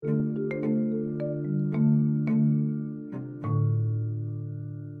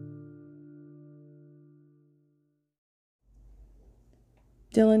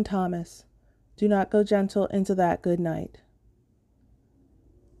Dylan Thomas, do not go gentle into that good night.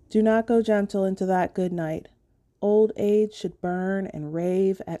 Do not go gentle into that good night. Old age should burn and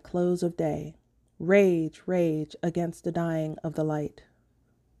rave at close of day. Rage, rage against the dying of the light.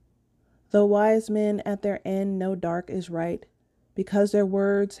 Though wise men at their end know dark is right, because their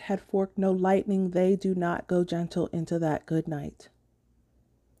words had forked no lightning, they do not go gentle into that good night.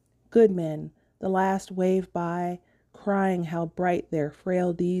 Good men, the last wave by, crying how bright their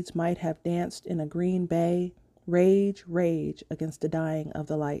frail deeds might have danced in a green bay, rage, rage against the dying of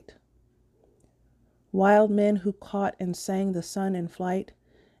the light. Wild men who caught and sang the sun in flight,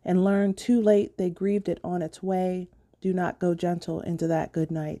 and learned too late they grieved it on its way, do not go gentle into that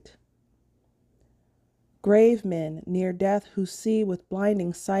good night. Grave men near death who see with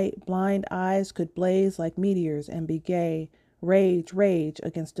blinding sight, blind eyes could blaze like meteors and be gay, rage, rage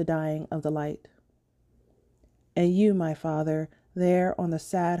against the dying of the light. And you, my Father, there on the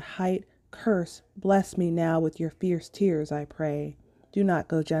sad height, curse, bless me now with your fierce tears, I pray. Do not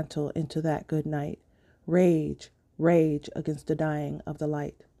go gentle into that good night. Rage, rage against the dying of the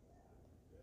light.